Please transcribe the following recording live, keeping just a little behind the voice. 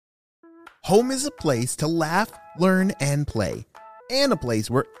Home is a place to laugh, learn, and play, and a place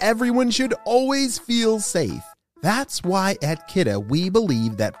where everyone should always feel safe. That's why at Kidda we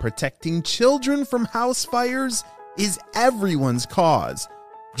believe that protecting children from house fires is everyone's cause.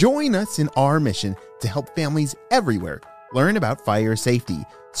 Join us in our mission to help families everywhere learn about fire safety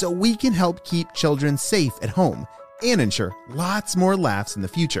so we can help keep children safe at home and ensure lots more laughs in the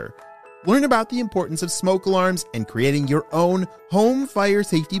future. Learn about the importance of smoke alarms and creating your own home fire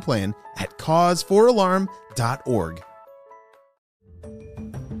safety plan at cause4alarm.org.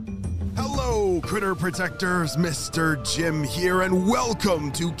 Hello, critter protectors. Mr. Jim here, and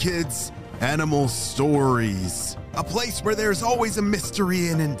welcome to Kids Animal Stories, a place where there's always a mystery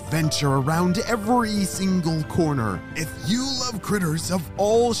and adventure around every single corner. If you love critters of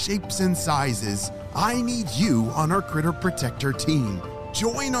all shapes and sizes, I need you on our Critter Protector team.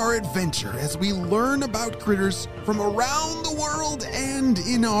 Join our adventure as we learn about critters from around the world and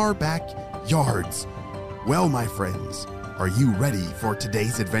in our backyards. Well, my friends, are you ready for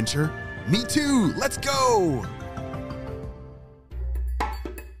today's adventure? Me too! Let's go!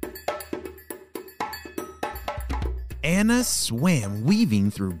 Anna swam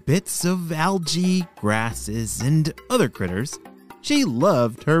weaving through bits of algae, grasses, and other critters. She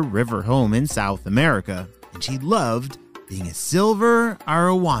loved her river home in South America, and she loved being a silver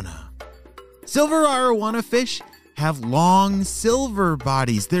arowana. Silver arowana fish have long silver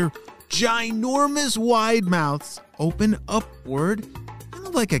bodies. Their ginormous wide mouths open upward, kind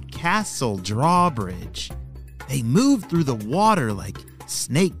of like a castle drawbridge. They move through the water like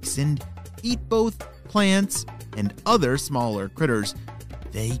snakes and eat both plants and other smaller critters.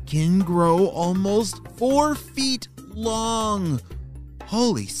 They can grow almost 4 feet long.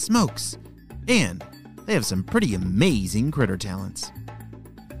 Holy smokes! And they have some pretty amazing critter talents.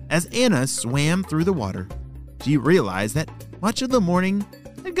 As Anna swam through the water, she realized that much of the morning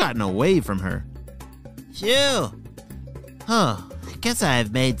had gotten away from her. Phew! I guess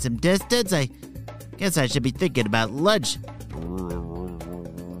I've made some distance. I guess I should be thinking about lunch.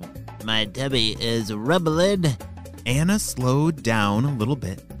 My tummy is rumbling. Anna slowed down a little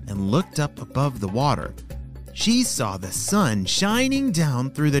bit and looked up above the water. She saw the sun shining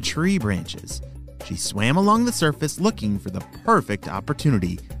down through the tree branches. She swam along the surface looking for the perfect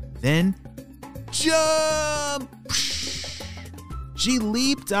opportunity. Then, jump! She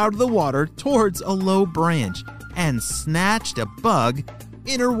leaped out of the water towards a low branch and snatched a bug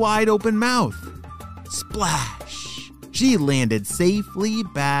in her wide open mouth. Splash! She landed safely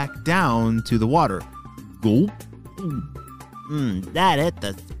back down to the water. Gulp! That hit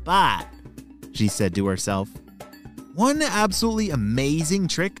the spot, she said to herself. One absolutely amazing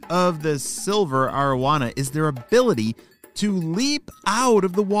trick of the silver arowana is their ability to leap out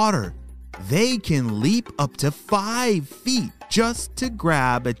of the water. They can leap up to 5 feet just to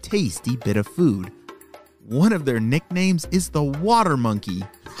grab a tasty bit of food. One of their nicknames is the water monkey,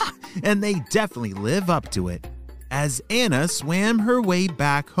 and they definitely live up to it. As Anna swam her way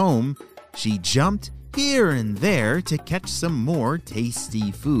back home, she jumped here and there to catch some more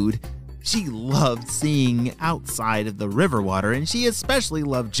tasty food. She loved seeing outside of the river water, and she especially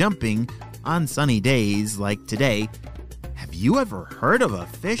loved jumping on sunny days like today. Have you ever heard of a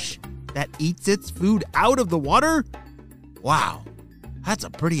fish that eats its food out of the water? Wow, that's a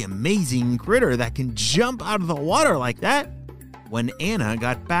pretty amazing critter that can jump out of the water like that. When Anna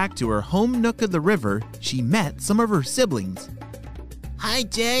got back to her home nook of the river, she met some of her siblings. Hi,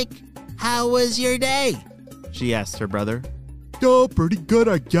 Jake. How was your day? She asked her brother. Oh, pretty good,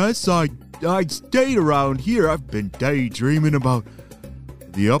 I guess. I stayed around here. I've been daydreaming about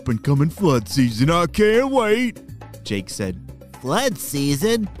the up-and-coming flood season. I can't wait, Jake said. Flood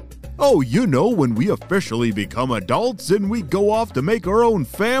season? Oh, you know, when we officially become adults and we go off to make our own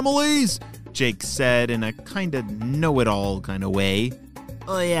families, Jake said in a kind of know-it-all kind of way.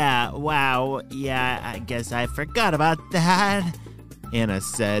 Oh, yeah, wow, yeah, I guess I forgot about that, Anna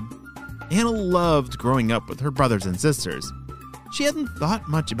said. Anna loved growing up with her brothers and sisters. She hadn't thought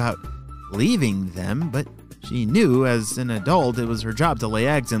much about leaving them, but she knew as an adult it was her job to lay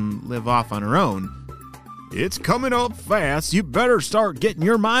eggs and live off on her own. It's coming up fast. You better start getting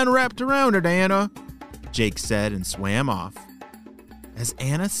your mind wrapped around it, Anna, Jake said and swam off. As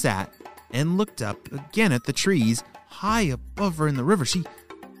Anna sat and looked up again at the trees high above her in the river, she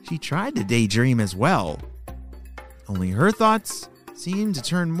tried to daydream as well. Only her thoughts seemed to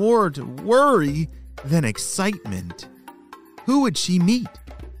turn more to worry than excitement. Who would she meet?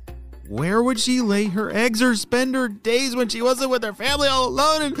 Where would she lay her eggs or spend her days when she wasn't with her family all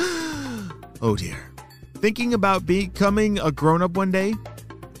alone? And oh dear. Thinking about becoming a grown-up one day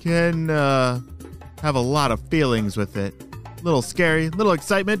can have a lot of feelings with it. Little scary, little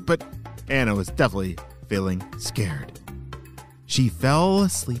excitement, but Anna was definitely feeling scared. She fell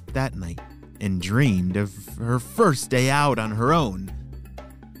asleep that night and dreamed of her first day out on her own.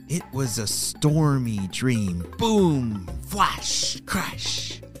 It was a stormy dream. Boom, flash,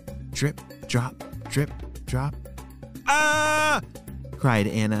 crash. Drip, drop, drip, drop. Ah! Cried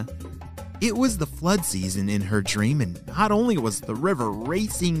Anna. It was the flood season in her dream, and not only was the river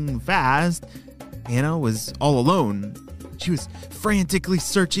racing fast, Anna was all alone. She was frantically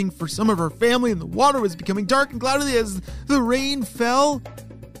searching for some of her family, and the water was becoming dark and cloudy as the rain fell.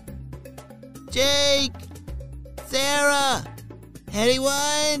 Jake! Sarah!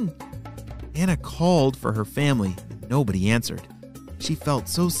 Anyone? Anna called for her family, and nobody answered. She felt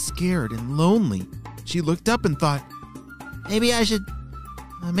so scared and lonely. She looked up and thought, maybe I should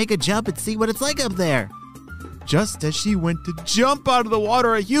make a jump and see what it's like up there. Just as she went to jump out of the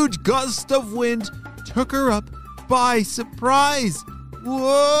water, a huge gust of wind took her up by surprise.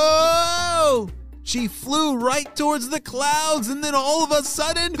 Whoa! She flew right towards the clouds, and then all of a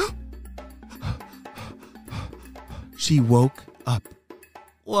sudden, she woke up.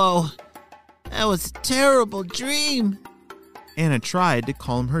 Whoa, that was a terrible dream. Anna tried to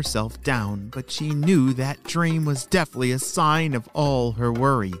calm herself down, but she knew that dream was definitely a sign of all her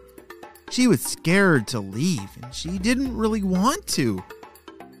worry. She was scared to leave, and she didn't really want to.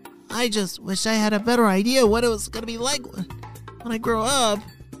 I just wish I had a better idea what it was going to be like when I grow up.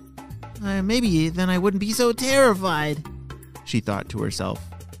 Maybe then I wouldn't be so terrified, she thought to herself.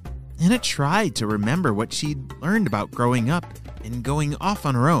 Anna tried to remember what she'd learned about growing up and going off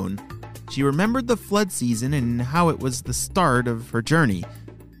on her own. She remembered the flood season and how it was the start of her journey,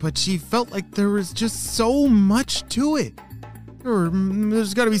 but she felt like there was just so much to it.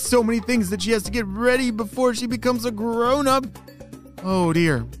 There's got to be so many things that she has to get ready before she becomes a grown-up. Oh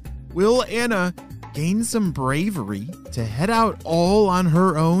dear. Will Anna gain some bravery to head out all on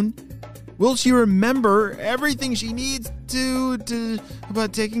her own? Will she remember everything she needs to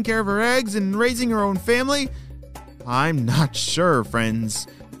about taking care of her eggs and raising her own family? I'm not sure, friends.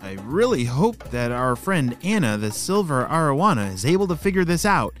 I really hope that our friend Anna, the silver Arowana, is able to figure this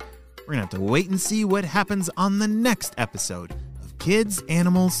out. We're going to have to wait and see what happens on the next episode of Kids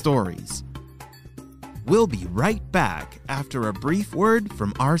Animal Stories. We'll be right back after a brief word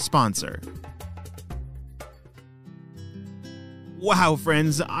from our sponsor. Wow,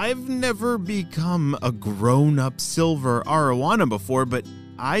 friends, I've never become a grown-up silver Arowana before, but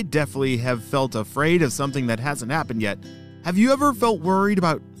I definitely have felt afraid of something that hasn't happened yet. Have you ever felt worried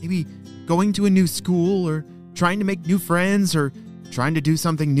about maybe going to a new school or trying to make new friends or trying to do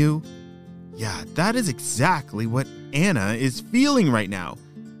something new? Yeah, that is exactly what Anna is feeling right now.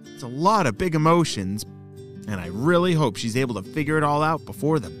 It's a lot of big emotions, and I really hope she's able to figure it all out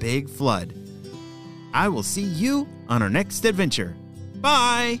before the big flood. I will see you on our next adventure.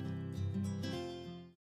 Bye!